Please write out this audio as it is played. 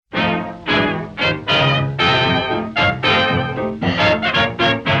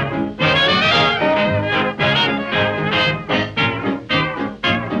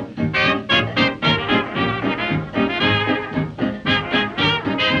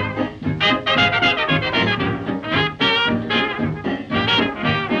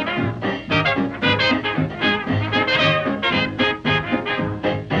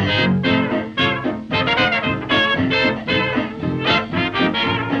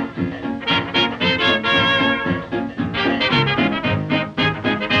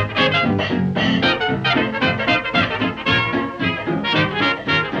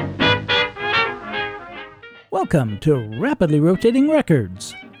Welcome to Rapidly Rotating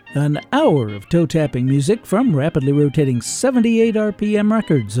Records, an hour of toe-tapping music from rapidly rotating 78 RPM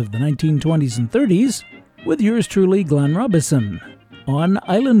records of the 1920s and 30s, with yours truly, Glenn Robison, on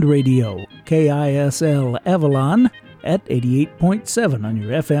Island Radio, KISL Avalon, at 88.7 on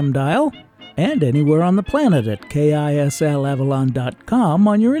your FM dial, and anywhere on the planet at KISLAvalon.com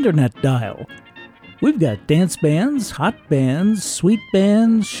on your internet dial. We've got dance bands, hot bands, sweet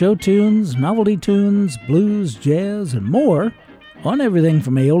bands, show tunes, novelty tunes, blues, jazz, and more on everything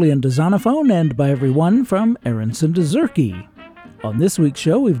from Aeolian to Zonophone and by everyone from Aronson to Zurke. On this week's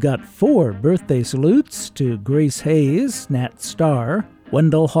show, we've got 4 birthday salutes to Grace Hayes, Nat Starr,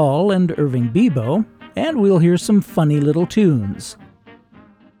 Wendell Hall, and Irving Bebo, and we'll hear some funny little tunes.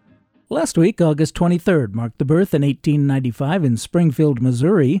 Last week, August 23rd, marked the birth in 1895 in Springfield,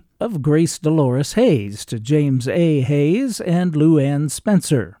 Missouri, of Grace Dolores Hayes to James A. Hayes and Lou Ann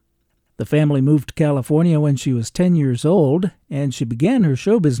Spencer. The family moved to California when she was 10 years old, and she began her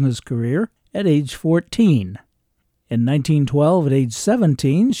show business career at age 14. In 1912, at age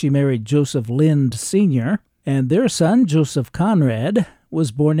 17, she married Joseph Lind Sr., and their son, Joseph Conrad,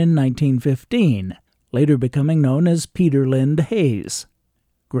 was born in 1915, later becoming known as Peter Lind Hayes.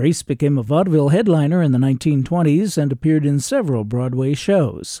 Grace became a vaudeville headliner in the 1920s and appeared in several Broadway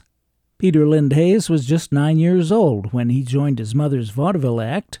shows. Peter Lind Hayes was just 9 years old when he joined his mother's vaudeville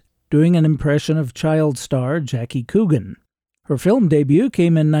act, doing an impression of child star Jackie Coogan. Her film debut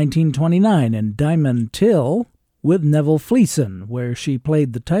came in 1929 in Diamond Till with Neville Fleeson, where she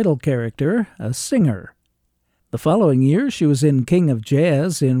played the title character, a singer. The following year, she was in King of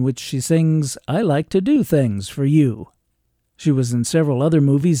Jazz, in which she sings, "I Like to Do Things for You." She was in several other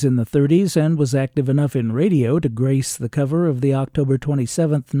movies in the 30s and was active enough in radio to grace the cover of the October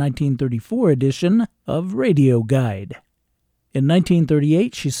 27, 1934 edition of Radio Guide. In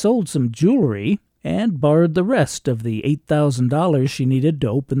 1938, she sold some jewelry and borrowed the rest of the $8,000 she needed to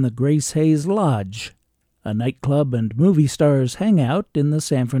open the Grace Hayes Lodge, a nightclub and movie stars hangout in the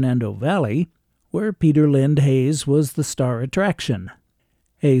San Fernando Valley, where Peter Lind Hayes was the star attraction.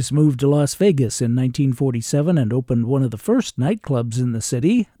 Hayes moved to Las Vegas in 1947 and opened one of the first nightclubs in the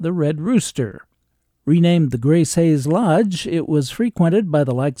city, the Red Rooster. Renamed the Grace Hayes Lodge, it was frequented by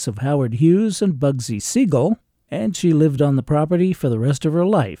the likes of Howard Hughes and Bugsy Siegel, and she lived on the property for the rest of her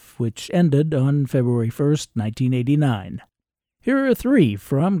life, which ended on February 1st, 1989. Here are 3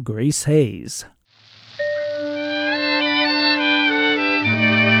 from Grace Hayes.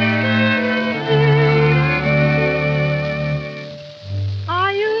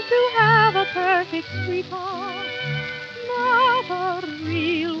 Perfect sweetheart, not a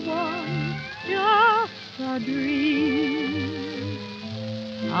real one, just a dream.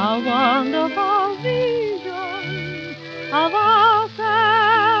 A wonderful vision of our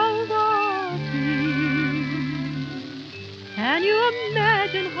fantasy. Can you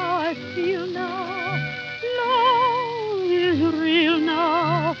imagine how I feel now? Love is real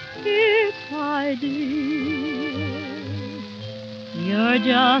now, it's ideal. You're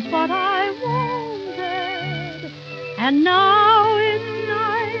just what I wanted, and now it's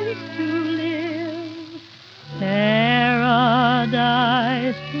nice to live,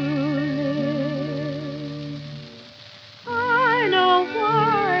 paradise to live. I know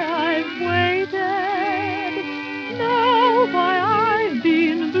why I've waited, know why I've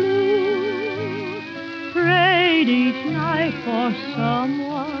been blue, prayed each night for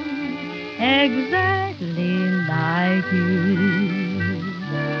someone exactly like you.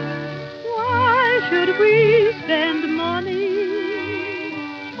 Should we spend money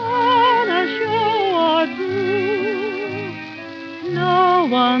on a show or two? No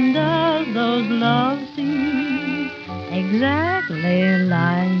one does those love scenes exactly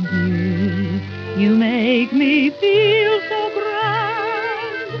like you. You make me feel so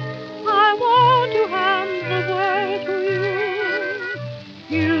grand. I want to hand the world to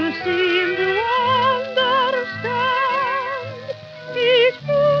you. You seem to understand each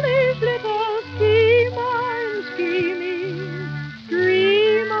foolish little scheme I'm scheming,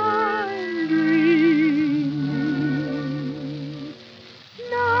 dream I'm dreaming.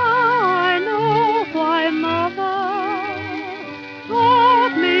 Now I know why Mother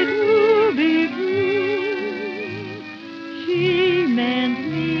taught me to be true. She meant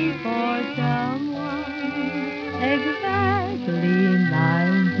me for someone exactly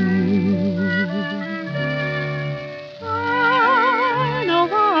like you. I know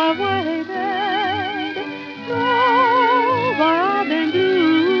why I waited, I've been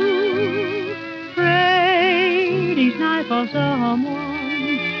blue, prayed each night for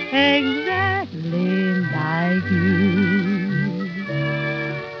someone exactly like you.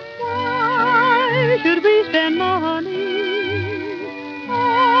 Why should we spend more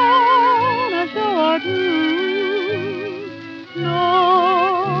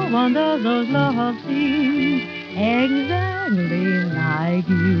of those love scenes exactly like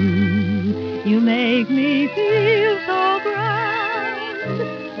you. You make me feel so grand.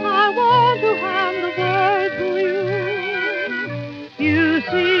 I want to hand the world to you. You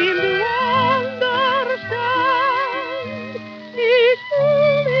seem to understand each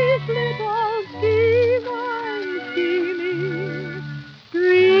foolish little scheme I'm scheming.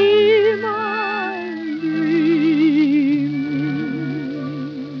 Dream I'm dreaming.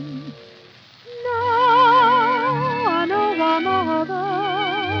 Now I know my mother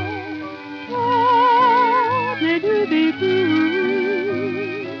taught me to be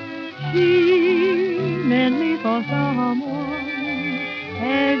true. She meant me for someone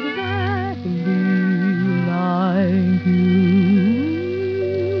exactly like you.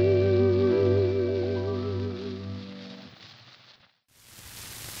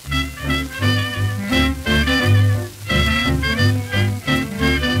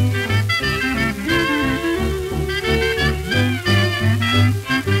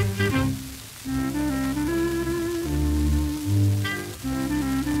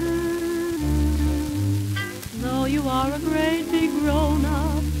 Though you are a great big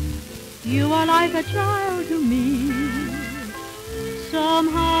grown-up, you are like a child to me.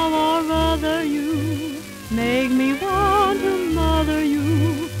 Somehow or other you make me want to mother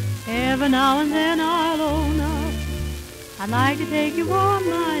you. Every now and then I'll own up, I'd like to take you on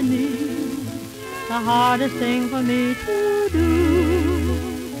my knee. The hardest thing for me to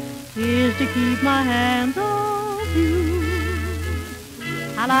do is to keep my hands off you.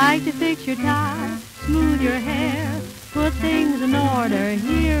 I like to fix your tie, smooth your hair, put things in order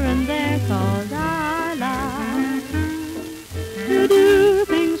here and there, 'cause I like to do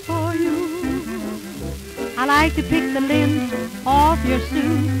things for you. I like to pick the lint off your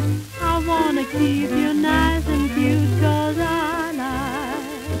suit. I want to keep you nice and cute, 'cause I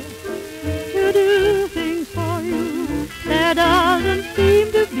like to do things for you. There doesn't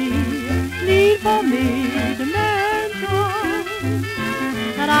seem to be need for me to mention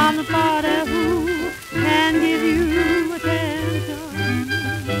that I'm the party who can give you attention.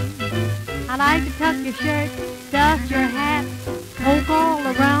 I like to tuck your shirt, dust your hat, poke all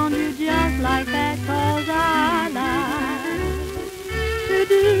around you just like that, 'cause I like to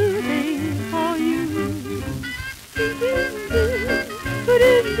do things for you.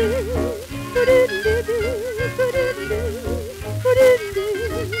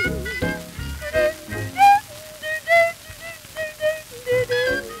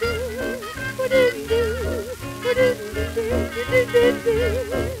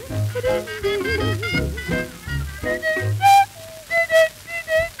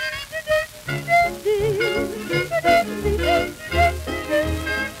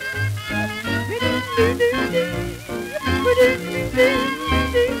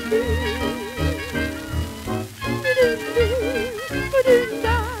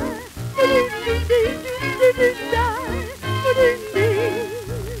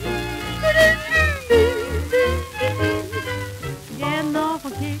 Getting off a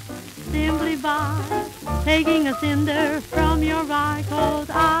kick simply by taking a cinder from your eye, 'cause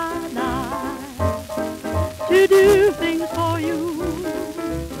I like to do things for you.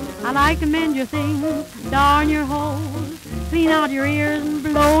 I like to mend your things, darn your hose, clean out your ears and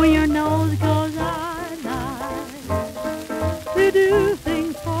blow your nose, 'cause I like to do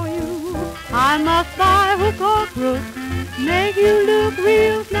things for you. I must buy hook or crook, make you look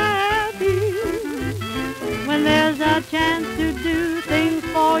real snappy. When there's a chance to do things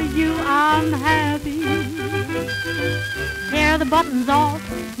for you, I'm happy. Tear the buttons off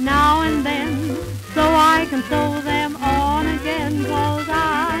now and then, so I can sew them on again, 'cause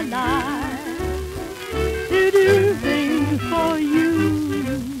I like to do things for you.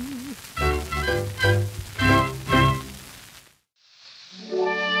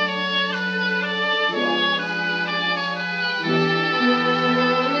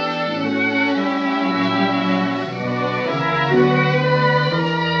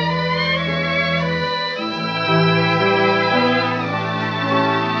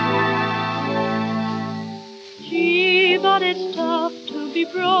 Gee, but it's tough to be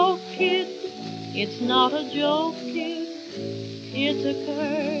broke, kid. It's not a joke, kid. It's a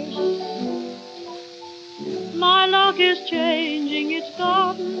curse. My luck is changing. It's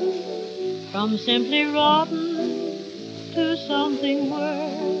gotten from simply rotten to something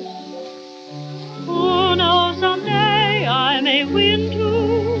worse. Who knows, someday I may win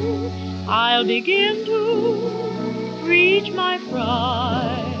too. I'll begin to reach my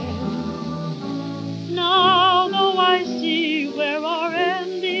prime. Now, though I see where our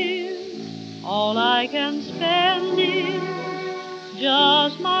end is, all I can spend is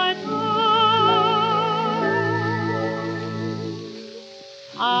just my time.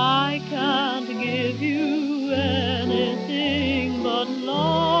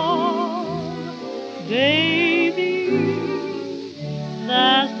 baby,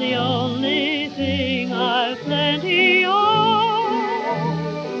 that's the only thing I've plenty of.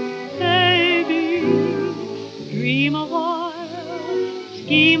 Baby, dream a while,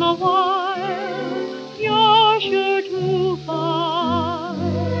 scheme a while, you're sure to find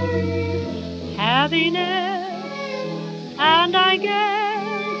happiness, and I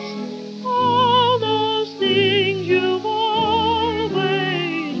guess all those things you've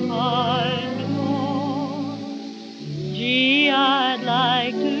always pined for. Gee, I'd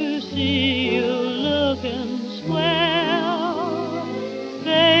like to see you looking swell,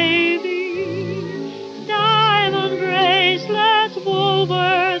 baby. Diamond bracelets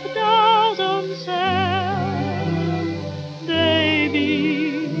Woolworth doesn't sell, baby.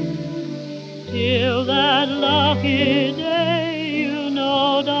 Till that lucky day, you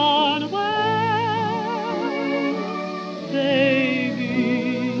know darn well,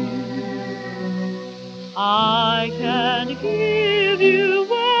 baby, I can't give you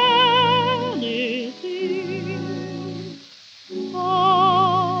anything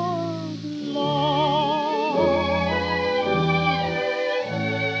but love.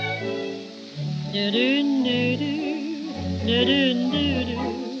 Do-do-do-do, do-do-do-do,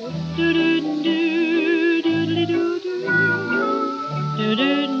 do-do-do-do, doodly-doo-doo,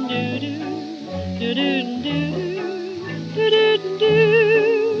 do-do-do-do, do-do-do-do,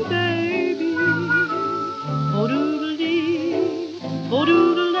 do-do-do, baby. Bo-doodle-dee,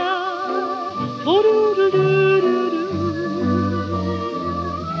 bo-doodle-da, bo-doodle-doo-doo-doo,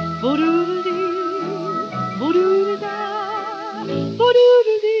 bo-doodle-dee, bo-doodle-da,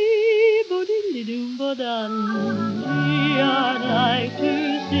 bo-doodle-dee, bo-diddly-doo-ba-dan. Gee, I'd like to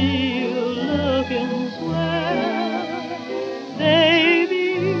see you looking swell, baby.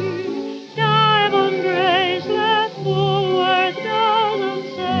 Diamond bracelet Woolworth doesn't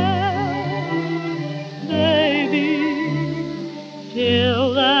sell, baby.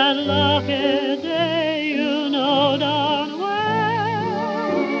 Till that lucky day, you know darn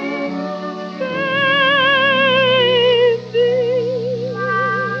well, baby,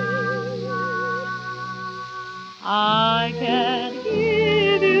 I can't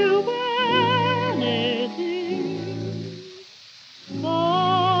give you anything but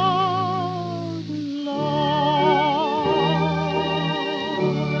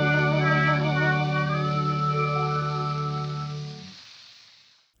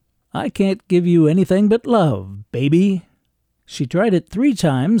I Can't Give You Anything But Love, Baby. She tried it 3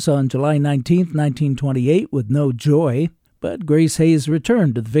 times on July 19, 1928 with no joy, but Grace Hayes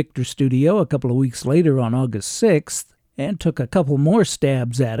returned to the Victor studio a couple of weeks later on August 6th and took a couple more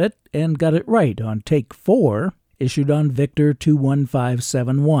stabs at it and got it right on take 4, issued on Victor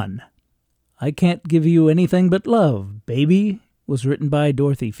 21571. I Can't Give You Anything But Love, Baby was written by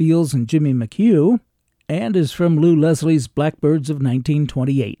Dorothy Fields and Jimmy McHugh and is from Lou Leslie's Blackbirds of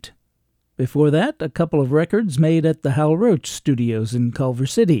 1928. Before that, a couple of records made at the Hal Roach Studios in Culver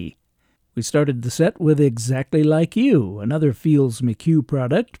City. We started the set with Exactly Like You, another Fields McHugh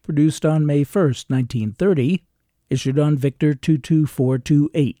product produced on May 1st, 1930, issued on Victor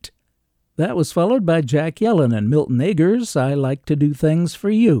 22428. That was followed by Jack Yellen and Milton Ager's I Like to Do Things for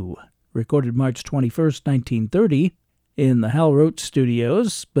You, recorded March 21st, 1930, in the Hal Roach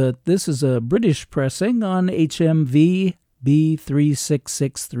Studios, but this is a British pressing on HMV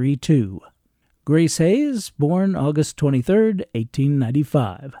B36632. Grace Hayes, born August 23,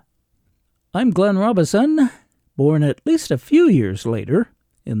 1895. I'm Glenn Robison, born at least a few years later,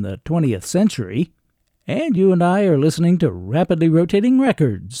 in the 20th century, and you and I are listening to Rapidly Rotating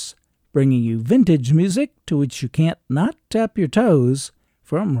Records, bringing you vintage music to which you can't not tap your toes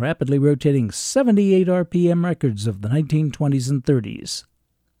from rapidly rotating 78 RPM records of the 1920s and 30s.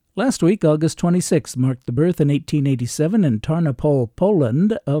 Last week, August 26th, marked the birth in 1887 in Tarnopol,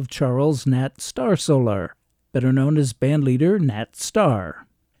 Poland, of Charles Nat Starsolar, better known as bandleader Nat Starr.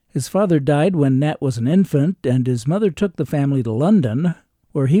 His father died when Nat was an infant, and his mother took the family to London,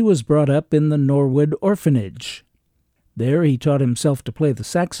 where he was brought up in the Norwood Orphanage. There he taught himself to play the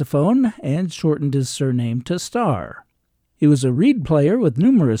saxophone and shortened his surname to Starr. He was a reed player with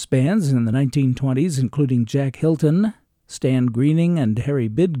numerous bands in the 1920s, including Jack Hilton, Stan Greening, and Harry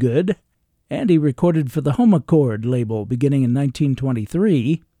Bidgood, and he recorded for the Homochord label beginning in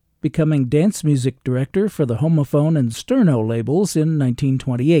 1923, becoming dance music director for the Homophone and Sterno labels in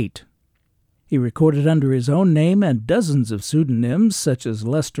 1928. He recorded under his own name and dozens of pseudonyms such as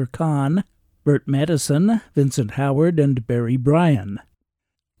Lester Kahn, Bert Madison, Vincent Howard, and Barry Bryan.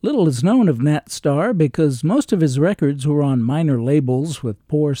 Little is known of Nat Starr because most of his records were on minor labels with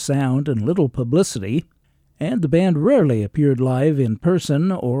poor sound and little publicity, and the band rarely appeared live in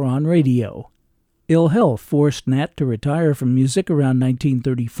person or on radio. Ill health forced Nat to retire from music around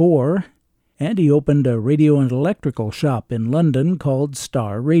 1934, and he opened a radio and electrical shop in London called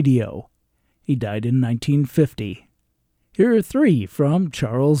Star Radio. He died in 1950. Here are three from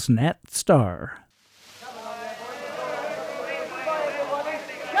Charles Nat Starr.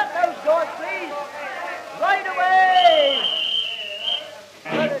 Shut those doors, please! Right away!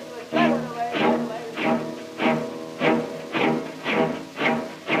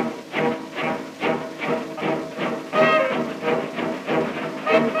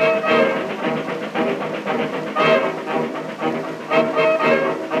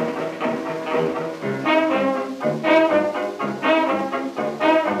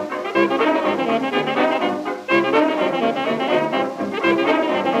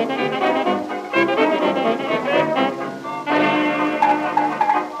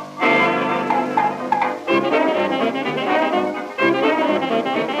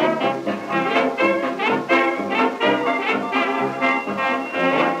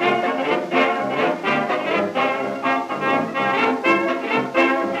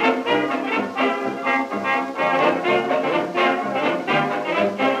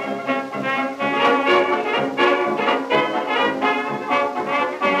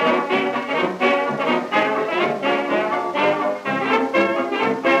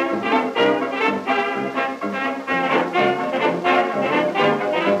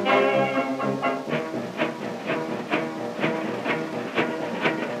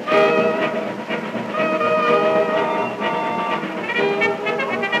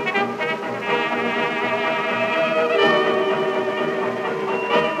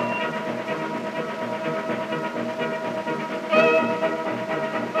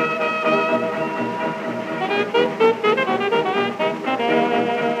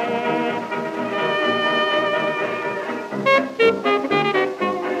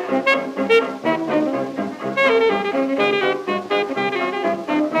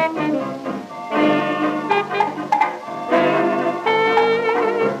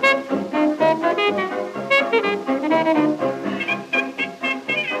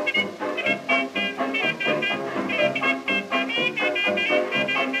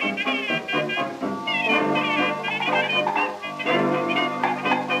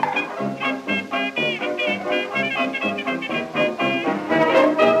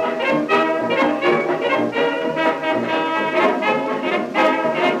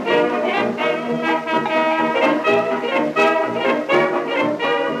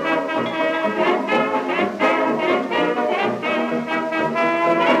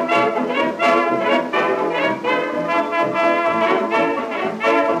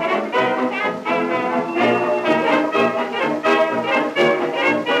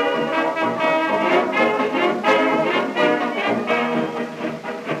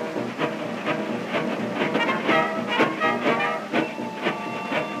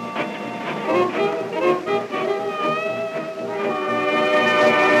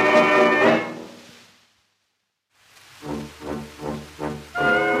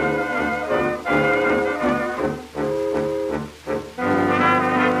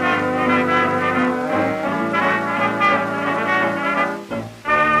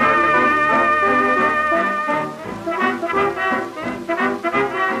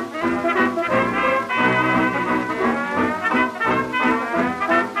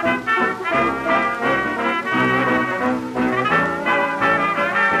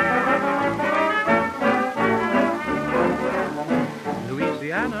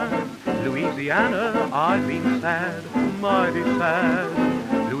 Louisiana, I've been sad, mighty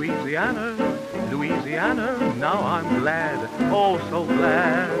sad. Louisiana, Louisiana, now I'm glad, oh so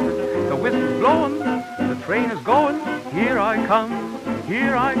glad. The whistle's blowing, the train is going, here I come,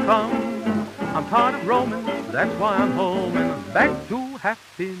 here I come. I'm tired of roaming, that's why I'm homing, back to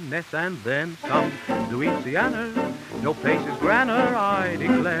happiness and then some. Louisiana, no place is grander, I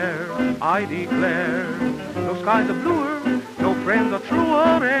declare, I declare. No skies are bluer, no friends are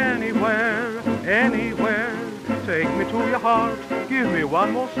truer anywhere, anywhere. Take me to your heart, give me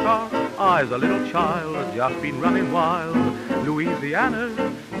one more start. I's a little child, just been running wild.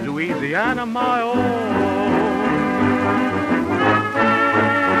 Louisiana, Louisiana, my own.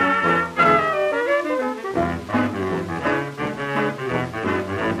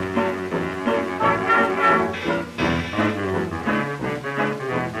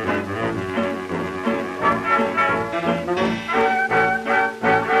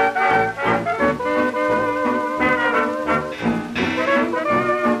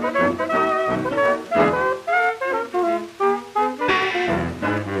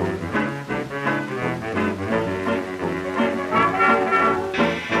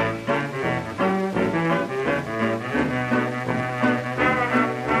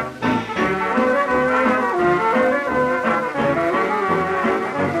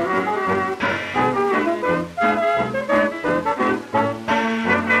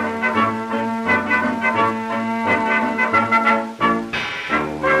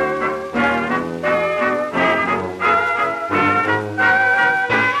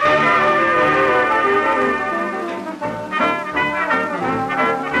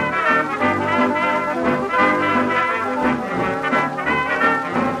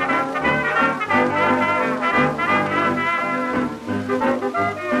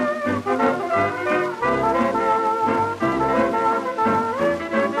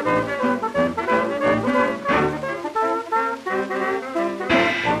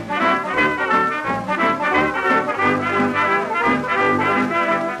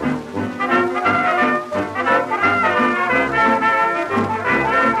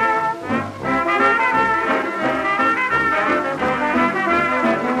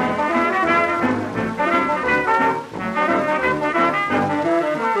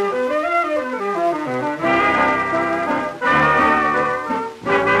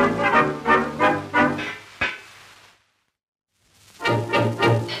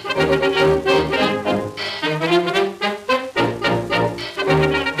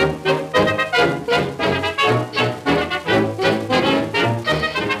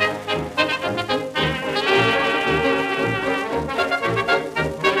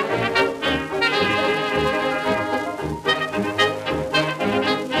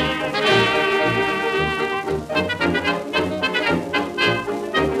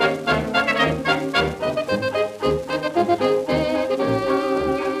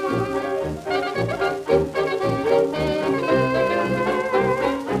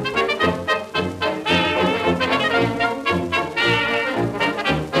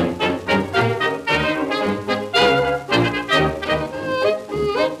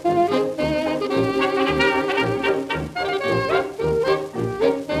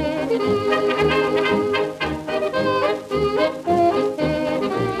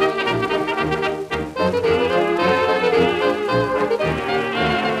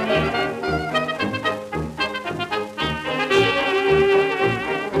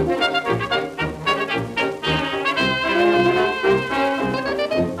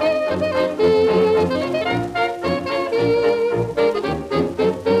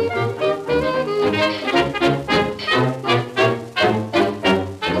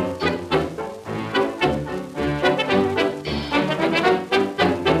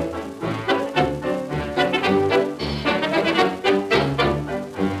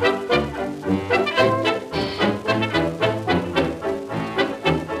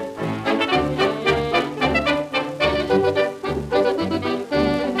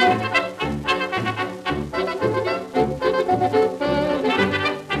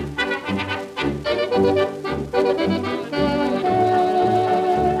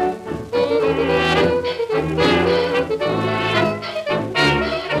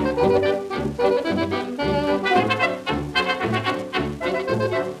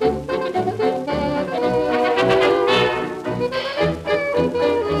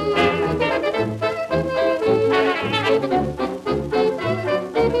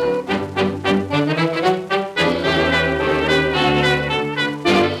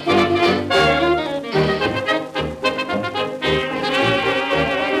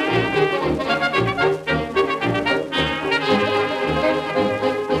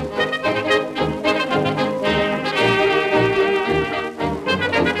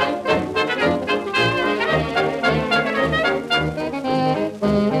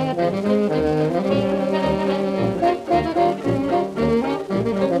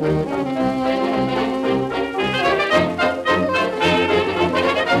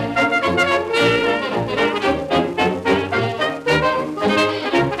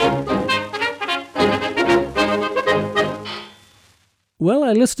 Well,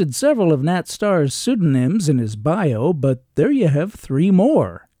 I listed several of Nat Starr's pseudonyms in his bio, but there you have 3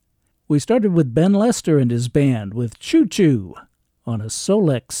 more. We started with Ben Lester and his band with Choo Choo on a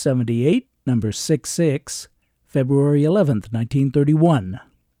Solex 78, number 66, February 11th, 1931.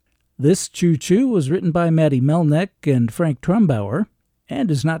 This Choo Choo was written by Matty Melnick and Frank Trumbauer,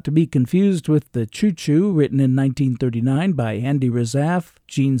 and is not to be confused with the Choo Choo written in 1939 by Andy Razaf,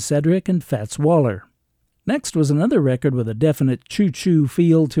 Gene Cedric, and Fats Waller. Next was another record with a definite choo-choo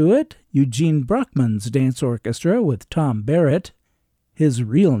feel to it, Eugene Brockman's Dance Orchestra with Tom Barrett, his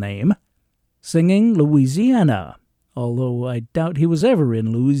real name, singing Louisiana, although I doubt he was ever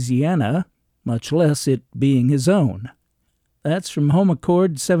in Louisiana, much less it being his own. That's from Home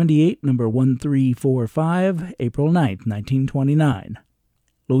Accord 78, number 1345, April 9, 1929.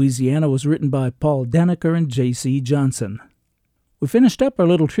 Louisiana was written by Paul Denneker and J.C. Johnson. We finished up our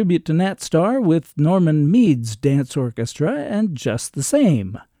little tribute to Nat Starr with Norman Meade's Dance Orchestra and Just the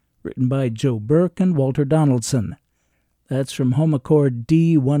Same, written by Joe Burke and Walter Donaldson. That's from Home Accord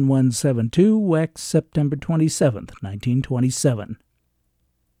D1172, wax September 27, 1927.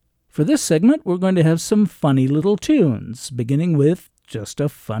 For this segment, we're going to have some funny little tunes, beginning with Just a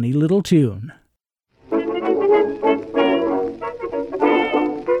Funny Little Tune.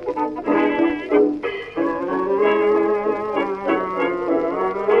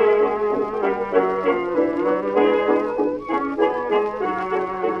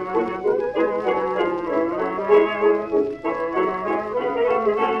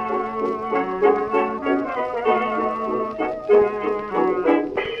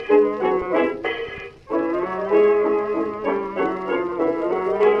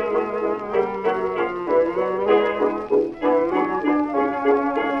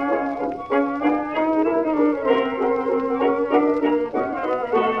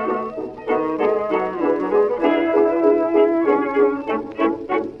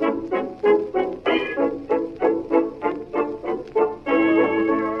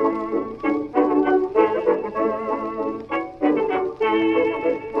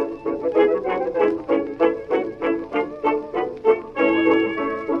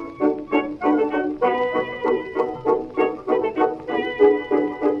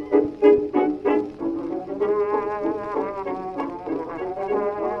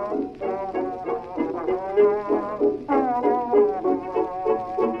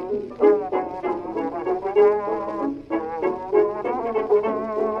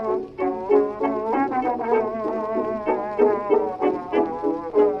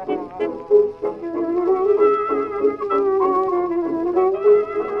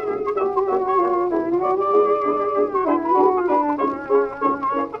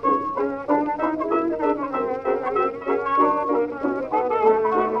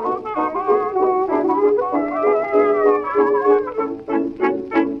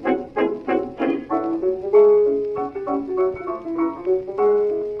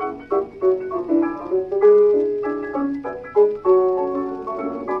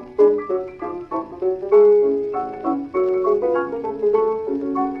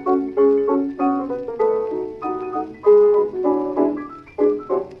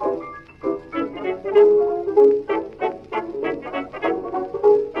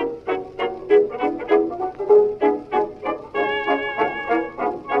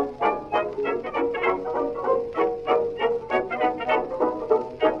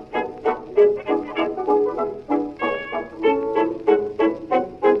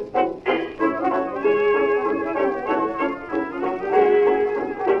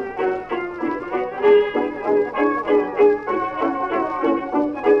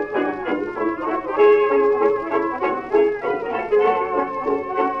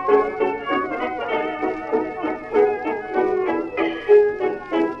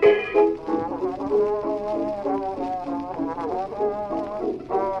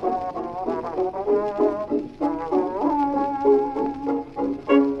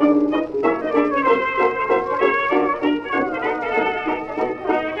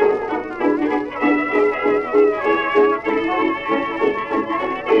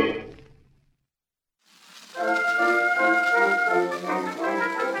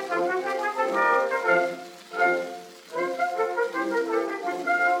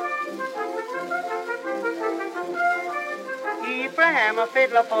 Ephraim, a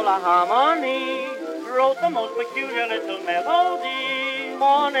fiddler full of harmony, wrote the most peculiar little melody.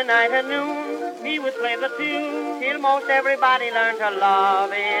 Morning, night, and noon, he would play the tune, till most everybody learned to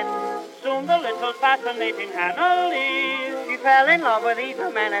love it. Soon the little fascinating Hannah Lee, she fell in love with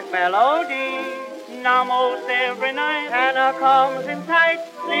Ephraim and his melody. Now most every night, Hannah comes in sight,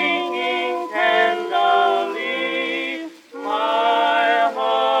 singing tenderly, my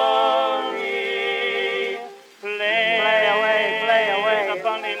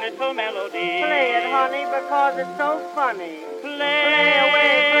because it's so funny. Play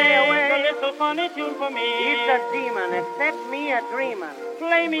away. a little funny tune for me. It's a demon, except me a dreamin'.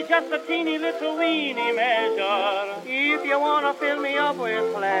 Play me just a teeny little weeny measure. If you wanna fill me up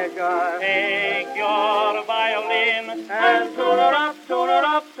with pleasure, Take your violin and tune her up, tune her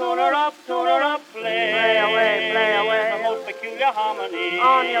up, tune her up, tune her up. Play away. the most peculiar harmony.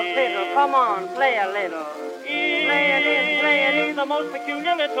 On your fiddle, come on, play a little. Play it in. The most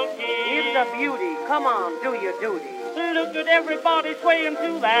peculiar little key. It's a beauty, come on, do your duty. Look at everybody swaying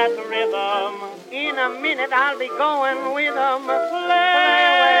to that rhythm. In a minute I'll be going with 'em.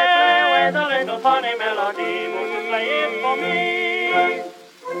 Play away, the little funny melody. Won't you play it for me?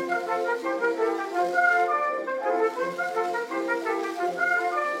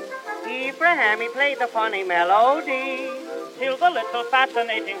 Ephraim, he played the funny melody. Till the little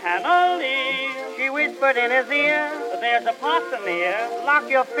fascinating Hannah Lee. She whispered in his ear, There's a parson here. lock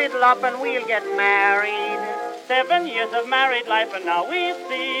your fiddle up and we'll get married. 7 years of married life and now we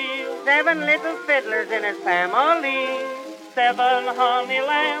see 7 little fiddlers in his family. 7 honey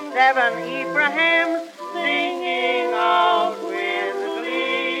lambs 7 Ephrahims singing out with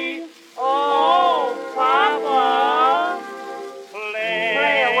glee. Oh, Papa,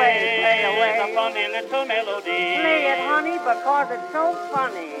 Play away. the funny little melody. play it, honey, because it's so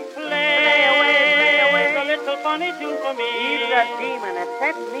funny. Play away. the little funny tune for me. He's a demon, it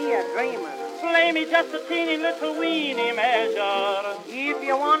sets me a dreamin'. Play me just a teeny little weeny measure. If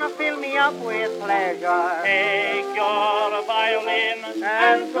you wanna fill me up with pleasure, Take your violin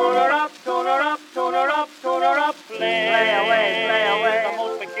and tune her up, tune her up, tune her up, tune her up. Play away. the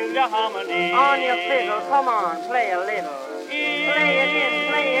most peculiar harmony. On your fiddle, come on, play a little. Play it in.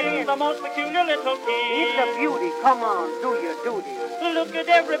 The most peculiar little key. It's a beauty, come on, do your duty. Look at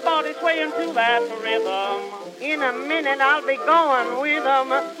everybody swaying to that rhythm. In a minute I'll be going with 'em.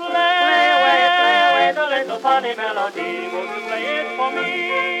 Play away, the little funny melody. Won't you play it for me?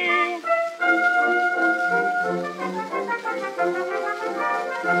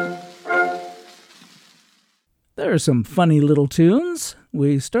 There are some funny little tunes.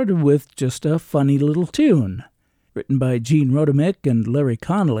 We started with just a funny little tune, written by Gene Rodemick and Larry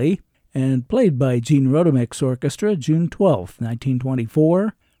Connolly, and played by Gene Rodemick's orchestra June 12,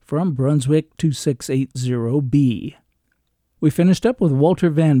 1924, from Brunswick 2680B. We finished up with Walter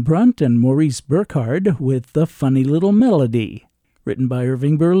Van Brunt and Maurice Burkhardt with The Funny Little Melody, written by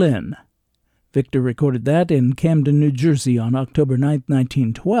Irving Berlin. Victor recorded that in Camden, New Jersey on October 9,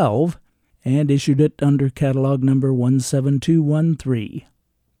 1912, and issued it under catalog number 17213.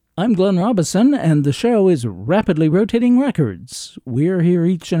 I'm Glenn Robison, and the show is Rapidly Rotating Records. We're here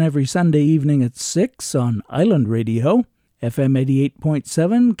each and every Sunday evening at 6 on Island Radio, FM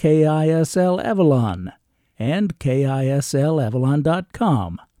 88.7 KISL Avalon, and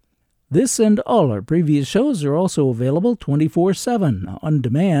KISLAvalon.com. This and all our previous shows are also available 24/7 on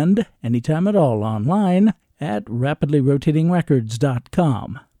demand, anytime at all online at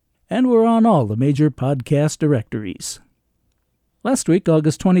rapidlyrotatingrecords.com. And we're on all the major podcast directories. Last week,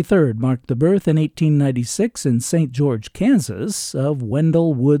 August 23rd, marked the birth in 1896 in St. George, Kansas, of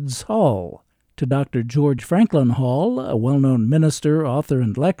Wendell Woods Hall, to Dr. George Franklin Hall, a well-known minister, author,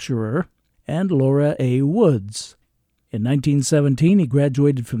 and lecturer, and Laura A. Woods. In 1917, he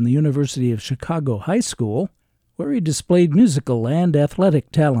graduated from the University of Chicago High School, where he displayed musical and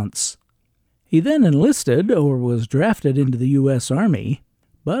athletic talents. He then enlisted, or was drafted into the U.S. Army,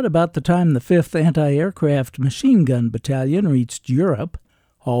 but about the time the 5th Anti-Aircraft Machine Gun Battalion reached Europe,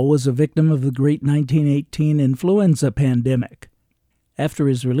 Hall was a victim of the great 1918 influenza pandemic. After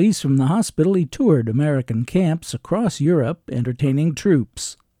his release from the hospital, he toured American camps across Europe, entertaining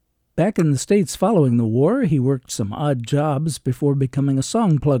troops. Back in the States following the war, he worked some odd jobs before becoming a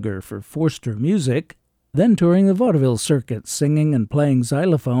song plugger for Forster Music, then touring the vaudeville circuit, singing and playing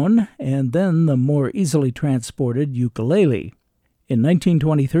xylophone, and then the more easily transported ukulele. In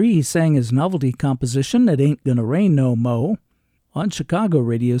 1923, he sang his novelty composition, It Ain't Gonna Rain No Mo, on Chicago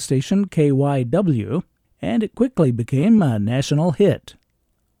radio station KYW, and it quickly became a national hit.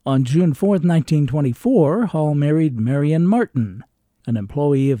 On June 4, 1924, Hall married Marion Martin, an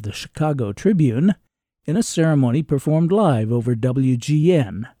employee of the Chicago Tribune, in a ceremony performed live over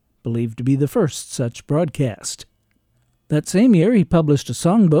WGN, believed to be the first such broadcast. That same year, he published a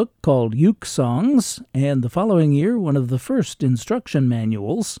songbook called Uke Songs, and the following year, one of the first instruction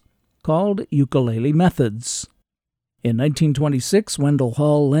manuals called Ukulele Methods. In 1926, Wendell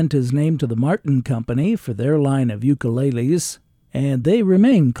Hall lent his name to the Martin Company for their line of ukuleles, and they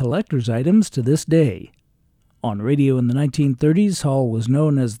remain collector's items to this day. On radio in the 1930s, Hall was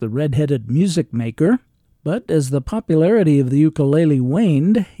known as the red-headed music maker, but as the popularity of the ukulele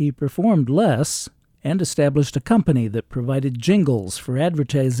waned, he performed less, and established a company that provided jingles for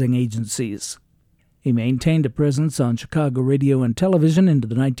advertising agencies. He maintained a presence on Chicago radio and television into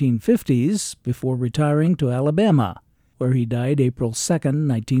the 1950s before retiring to Alabama, where he died April 2,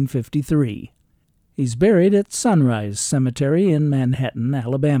 1953. He's buried at Sunrise Cemetery in Manhattan,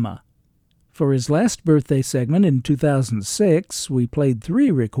 Alabama. For his last birthday segment in 2006, we played 3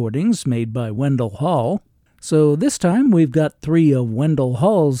 recordings made by Wendell Hall. So this time we've got 3 of Wendell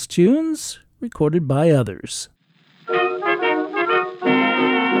Hall's tunes recorded by others.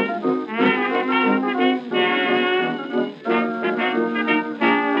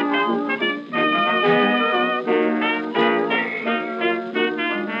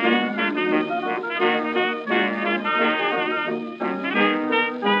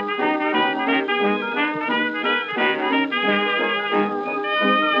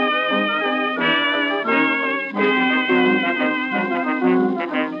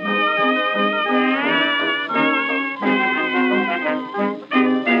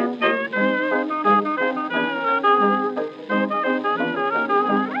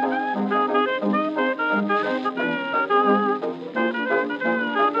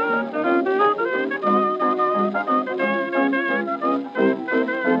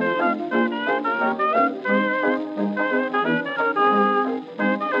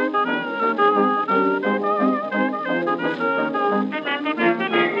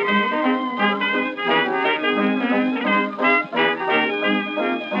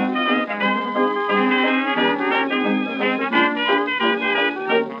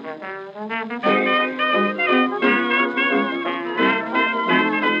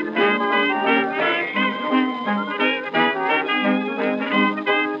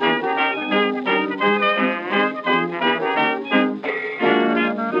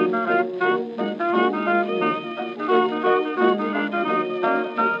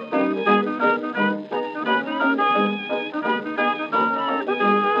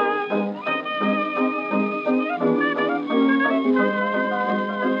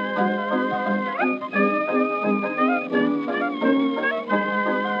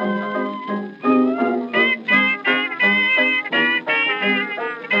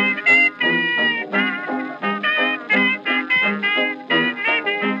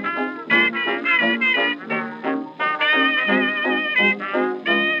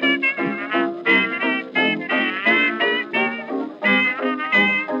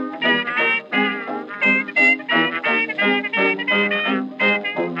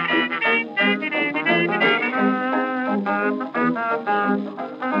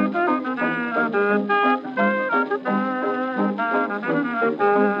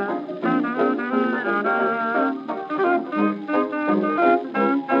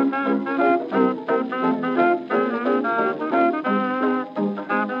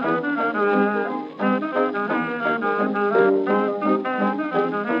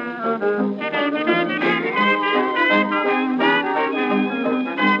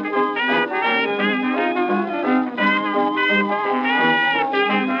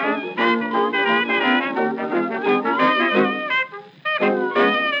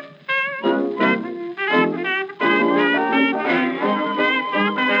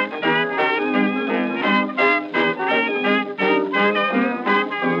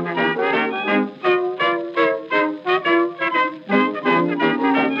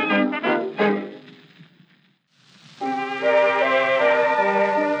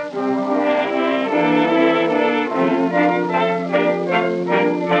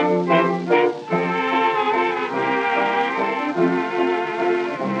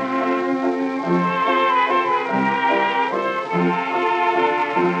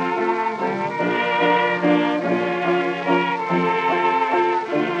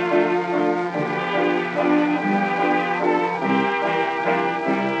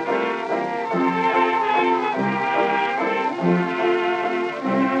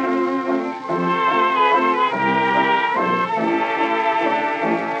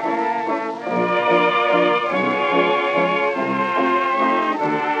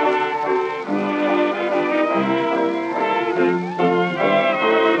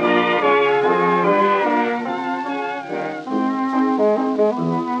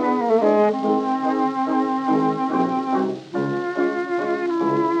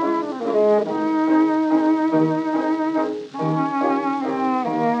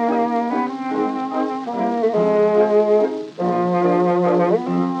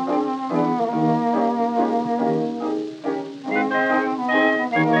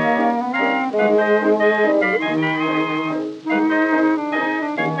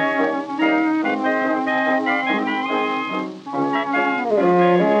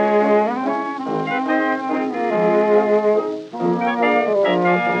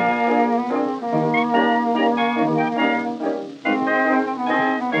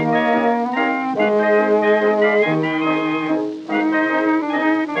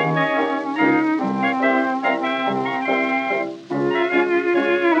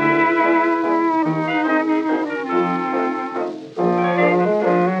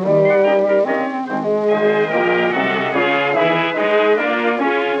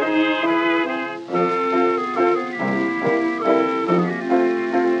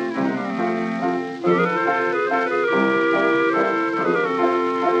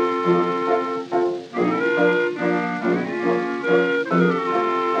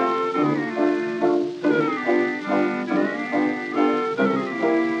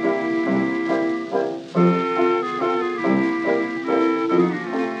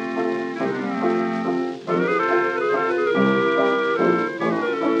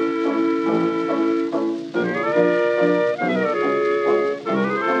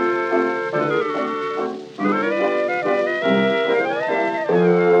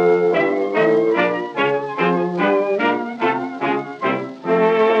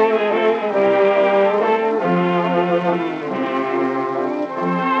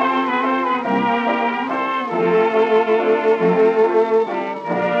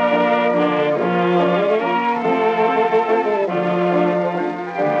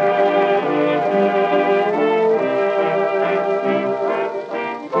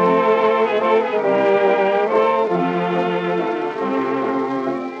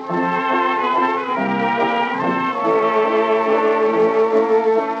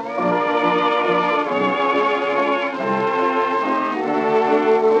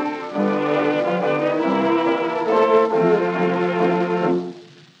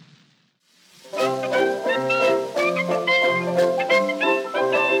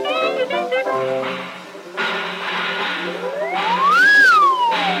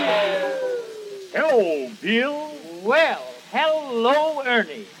 Bill? Well, hello,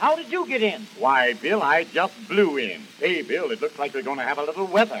 Ernie. How did you get in? Why, Bill, I just blew in. Hey, Bill, it looks like we're going to have a little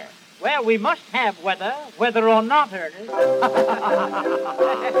weather. Well, we must have weather, whether or not, Ernest. I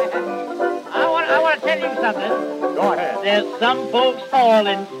want to tell you something. Go ahead. There's some folks fall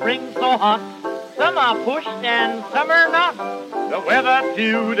in spring so hot. Some are pushed and some are not. The weather,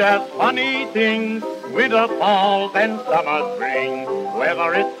 too, does funny things. Winter falls and summer springs.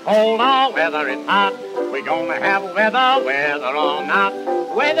 Whether it's cold or whether it's hot, we're gonna have weather, whether or not.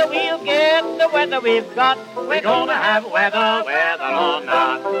 Whether we'll get the weather we've got, we're gonna have weather, whether or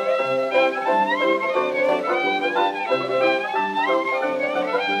not.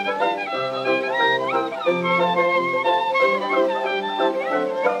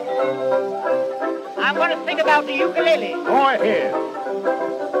 I'm gonna sing about the ukulele. Go ahead.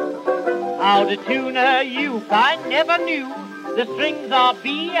 How to tune a uke I never knew. The strings are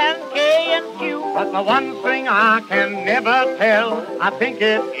B and K and Q. But the one string I can never tell. I think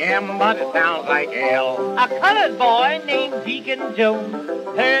it's M, but it sounds like L. A colored boy named Deacon Jones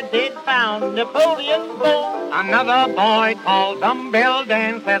heard they'd found Napoleon's bones. Another boy called Dumbbell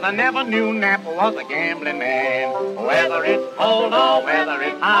Dan says I never knew Nap was a gambling man. Whether it's cold or whether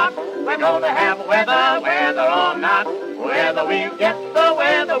it's hot, we're gonna have weather, whether or not. Whether we get the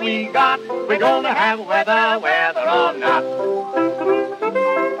weather we got, we're gonna have weather, whether or not.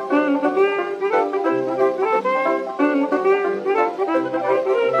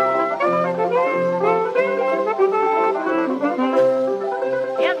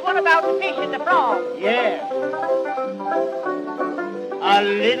 Here's one about the fish and the frog. Yeah. A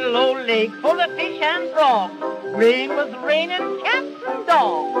little old lake full of fish and frogs. Rain was raining cats and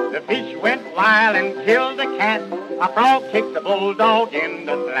dogs. The fish went wild and killed the cat. A frog kicked the bulldog in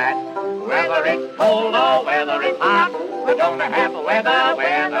the flat. Whether it's cold or whether it's hot, we're gonna have weather,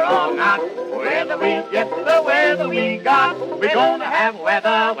 whether or not. Whether we get the weather we got, we're gonna have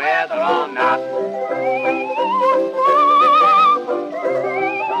weather, whether or not.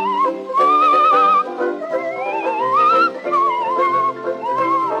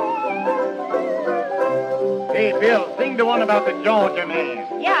 Hey, Bill, sing the one about the Georgia man.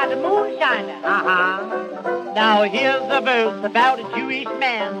 Yeah, the moonshiner. Uh-huh. Now here's a verse about a Jewish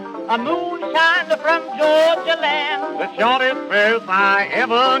man, a moonshiner from Georgia land. The shortest verse I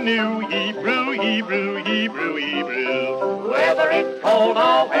ever knew, Hebrew, Hebrew, Hebrew, Hebrew. Whether it's cold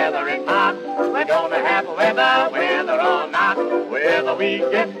or whether it's hot, we're gonna have weather, whether or not. Whether we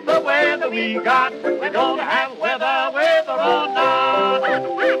get the weather we got, we're gonna have weather, whether or not.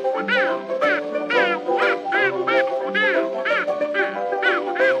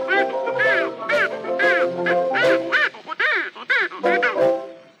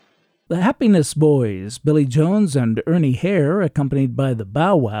 The Happiness Boys, Billy Jones and Ernie Hare, accompanied by the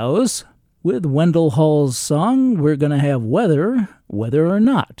Bow Wows, with Wendell Hall's song, We're Gonna Have Weather, Whether or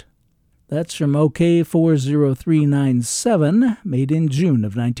Not. That's from OK 40397, made in June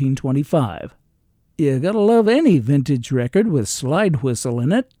of 1925. You gotta love any vintage record with slide whistle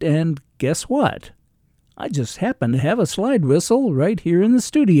in it, and guess what? I just happen to have a slide whistle right here in the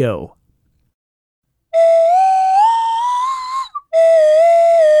studio.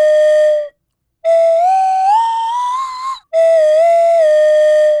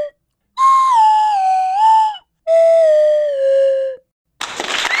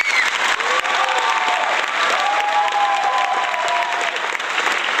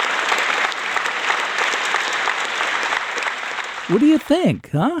 What do you think,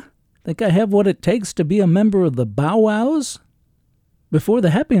 huh? Think I have what it takes to be a member of the Bow Wows? Before the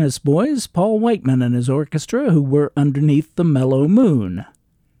Happiness Boys, Paul Whiteman and his orchestra, who were Underneath the Mellow Moon.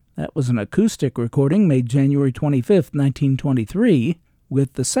 That was an acoustic recording made January 25, 1923,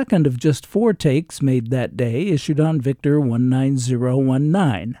 with the second of just 4 takes made that day, issued on Victor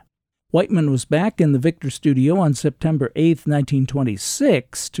 19019. Whiteman was back in the Victor studio on September 8,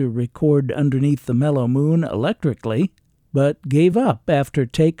 1926, to record Underneath the Mellow Moon electrically, but gave up after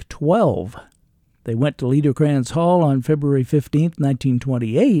take 12. They went to Liederkranz Hall on February 15,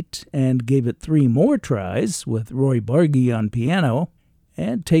 1928, and gave it 3 more tries, with Roy Bargy on piano,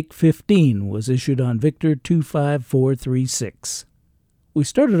 and take 15 was issued on Victor 25436. We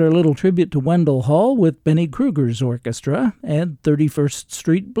started our little tribute to Wendell Hall with Benny Kruger's orchestra and 31st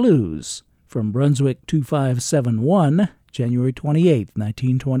Street Blues from Brunswick 2571, January 28,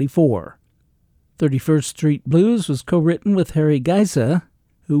 1924. 31st Street Blues was co-written with Harry Geisa,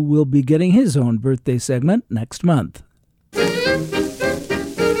 who will be getting his own birthday segment next month.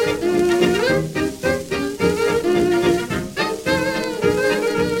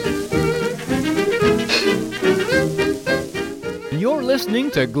 You're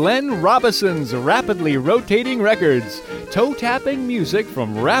listening to Glenn Robinson's Rapidly Rotating Records, toe-tapping music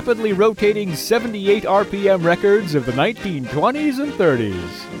from rapidly rotating 78 RPM records of the 1920s and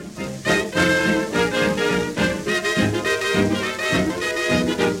 30s.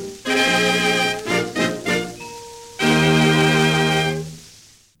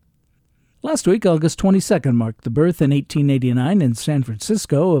 Last week, August 22nd, marked the birth in 1889 in San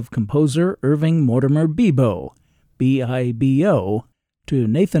Francisco of composer Irving Mortimer Bebo, B-I-B-O, to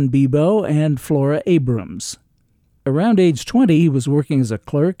Nathan Bebo and Flora Abrams. Around age 20, he was working as a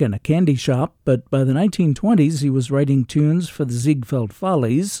clerk in a candy shop, but by the 1920s he was writing tunes for the Ziegfeld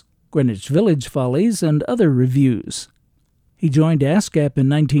Follies, Greenwich Village Follies, and other revues. He joined ASCAP in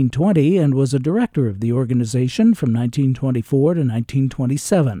 1920 and was a director of the organization from 1924 to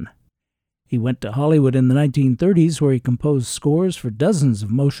 1927. He went to Hollywood in the 1930s, where he composed scores for dozens of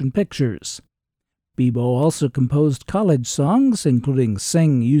motion pictures. Bebo also composed college songs, including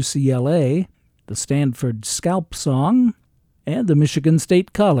Sing UCLA, the Stanford Scalp Song, and the Michigan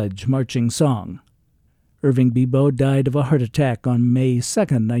State College Marching Song. Irving Bebo died of a heart attack on May 2,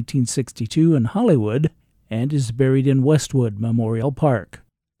 1962 in Hollywood, and is buried in Westwood Memorial Park.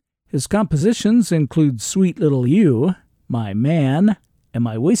 His compositions include Sweet Little You, My Man, Am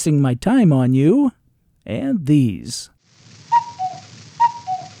I Wasting My Time on You, and these.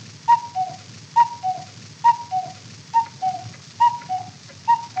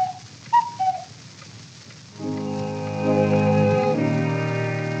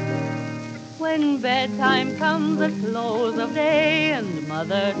 When bedtime comes at close of day and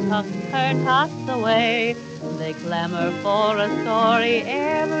mother tucks her tots away, they clamor for a story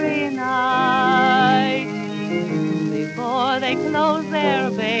every night. Before they close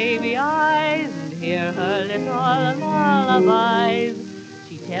their baby eyes and hear her little lullabies,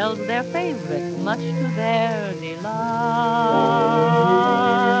 she tells their favorites much to their delight.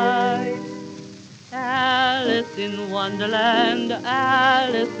 Alice in Wonderland,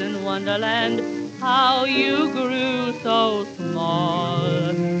 Alice in Wonderland, how you grew so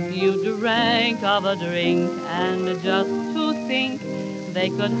small. You drank of a drink, and just to think they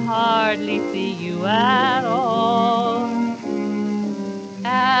could hardly see you at all.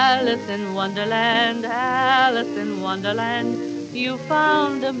 Alice in Wonderland, Alice in Wonderland, you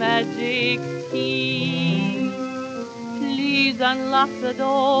found a magic key. Please unlock the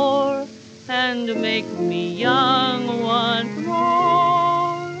door and make me young once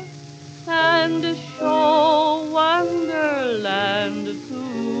more, and show Wonderland to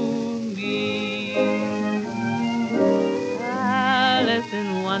me. Alice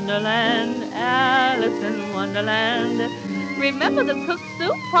in Wonderland, Alice in Wonderland, remember the cooked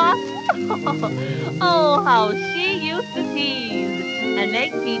soup pot? Oh, how she used to tease and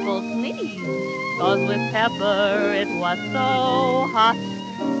make people sneeze, 'cause with pepper it was so hot.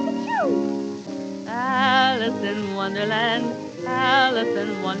 Alice in Wonderland, Alice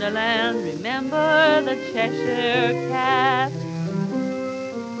in Wonderland, remember the Cheshire Cat?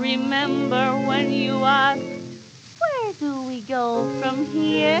 Remember when you asked, where do we go from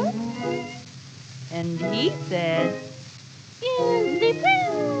here? And he said, it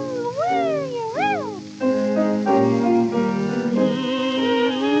depends where you're at.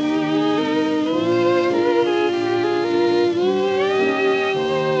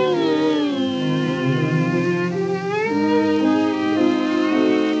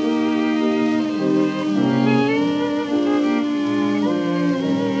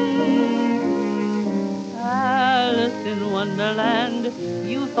 Wonderland,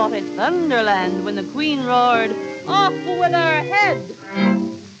 you thought it Thunderland when the Queen roared, off with her head!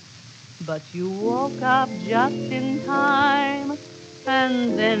 but you woke up just in time,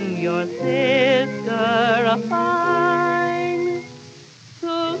 and then your sister, a fine,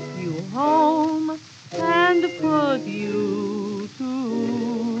 took you home and put you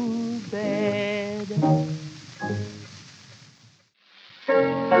to bed.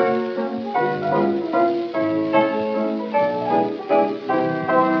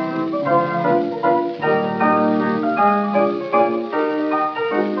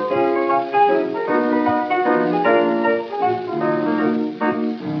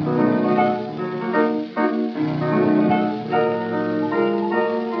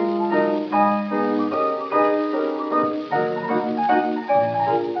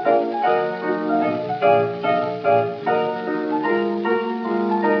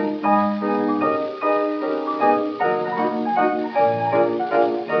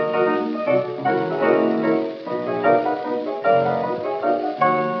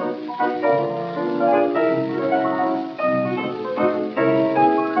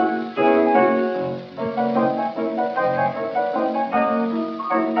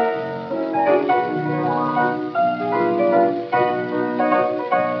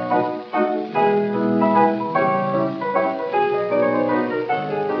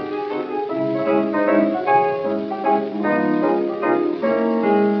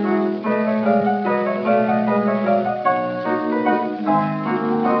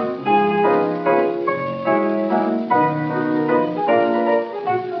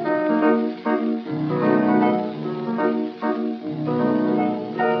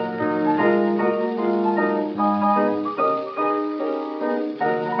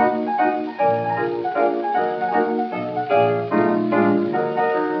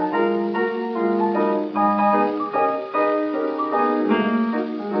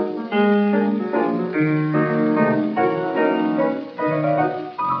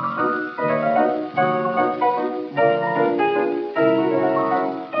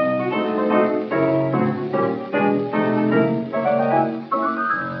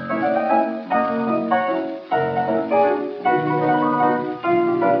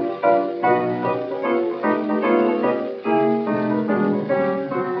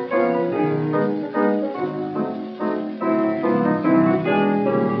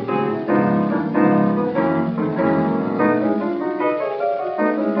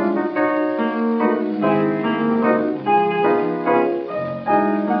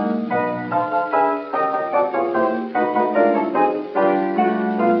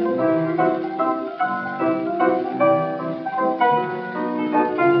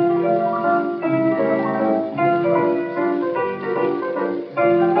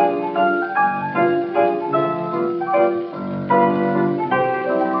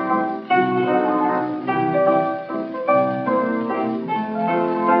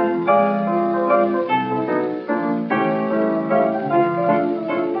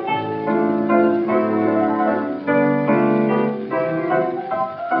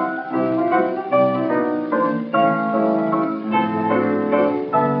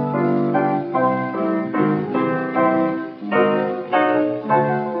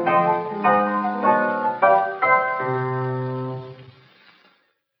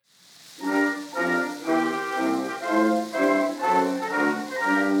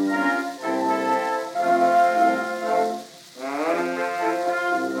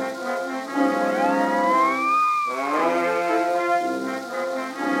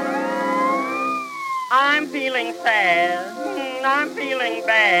 I'm feeling sad, I'm feeling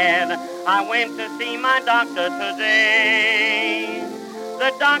bad. I went to see my doctor today.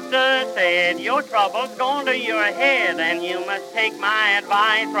 The doctor said, your trouble's gone to your head and you must take my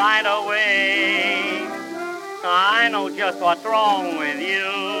advice right away. I know just what's wrong with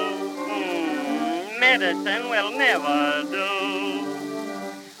you. Medicine will never do.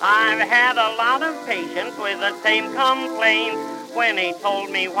 I've had a lot of patients with the same complaint. When he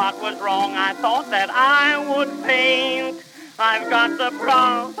told me what was wrong, I thought that I would faint. I've got the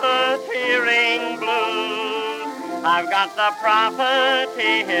profiteering blues. I've got the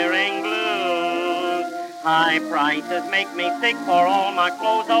profiteering blues. High prices make me sick, for all my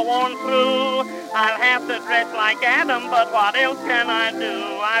clothes are worn through. I'll have to dress like Adam, but what else can I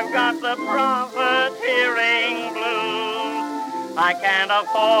do? I've got the profiteering blues. I can't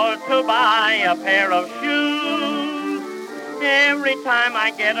afford to buy a pair of shoes. Every time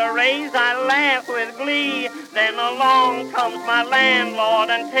I get a raise, I laugh with glee. Then along comes my landlord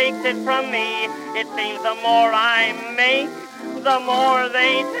and takes it from me. It seems the more I make, the more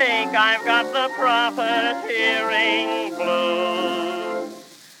they take. I've got the profiteering blues.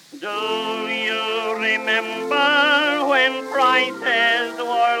 Do you remember when prices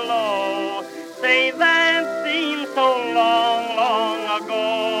were low?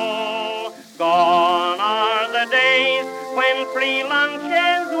 free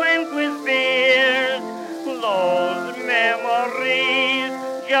lunches went with beers. Those memories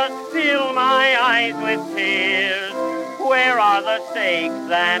just fill my eyes with tears. Where are the steaks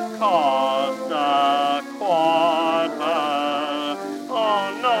that cost a quarter?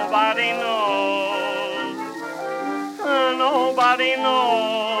 Oh, nobody knows. Nobody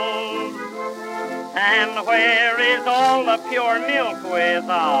knows. And where is all the pure milk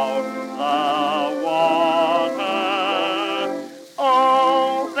without the water?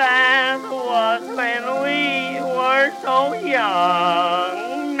 Oh, that was when we were so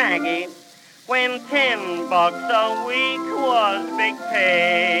young, Maggie, when $10 a week was big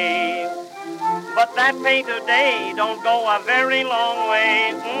pay. But that pay today don't go a very long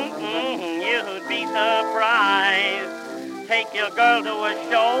way. You'd be surprised. Take your girl to a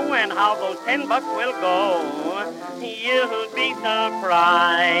show and how those $10 will go. You'd be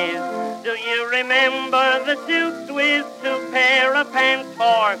surprised. Do you remember the suits with 2 pair of pants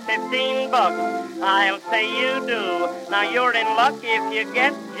for $15? I'll say you do. Now you're in luck if you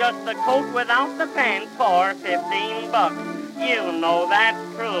get just the coat without the pants for $15. You know that's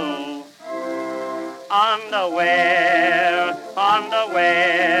true. Underwear,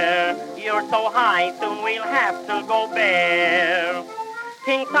 underwear, you're so high, soon we'll have to go bare.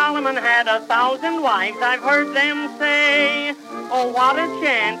 King Solomon had 1,000 wives, I've heard them say. Oh, what a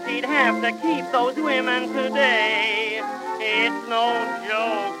chance he'd have to keep those women today. It's no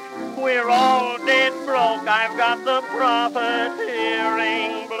joke, we're all dead broke. I've got the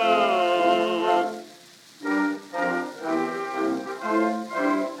profiteering blues.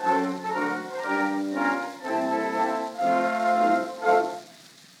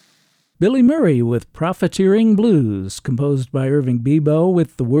 Billy Murray with Profiteering Blues, composed by Irving Bebo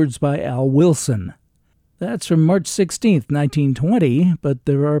with the words by Al Wilson. That's from March 16th, 1920, but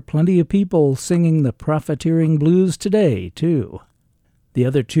there are plenty of people singing the Profiteering Blues today, too. The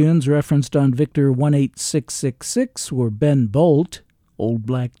other tunes referenced on Victor 18666 were Ben Bolt, Old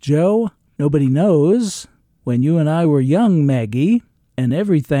Black Joe, Nobody Knows, When You and I Were Young, Maggie, and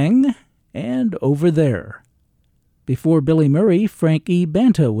Everything, and Over There. Before Billy Murray, Frank E.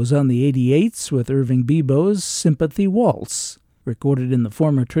 Banta was on the 88s with Irving Bebo's Sympathy Waltz, recorded in the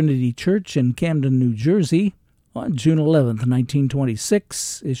former Trinity Church in Camden, New Jersey, on June 11,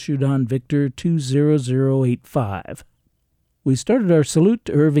 1926, issued on Victor 20085. We started our salute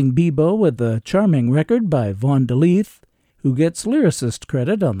to Irving Bebo with a charming record by Vaughn DeLeith, who gets lyricist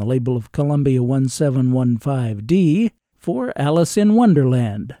credit on the label of Columbia 1715D for Alice in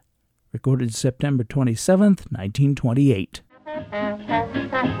Wonderland, recorded September 27, 1928.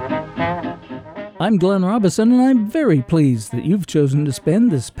 I'm Glenn Robison, and I'm very pleased that you've chosen to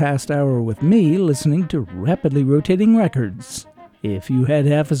spend this past hour with me listening to Rapidly Rotating Records. If you had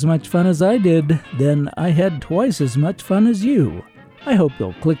half as much fun as I did, then I had twice as much fun as you. I hope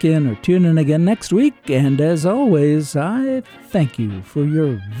you'll click in or tune in again next week, and as always, I thank you for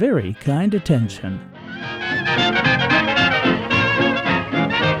your very kind attention.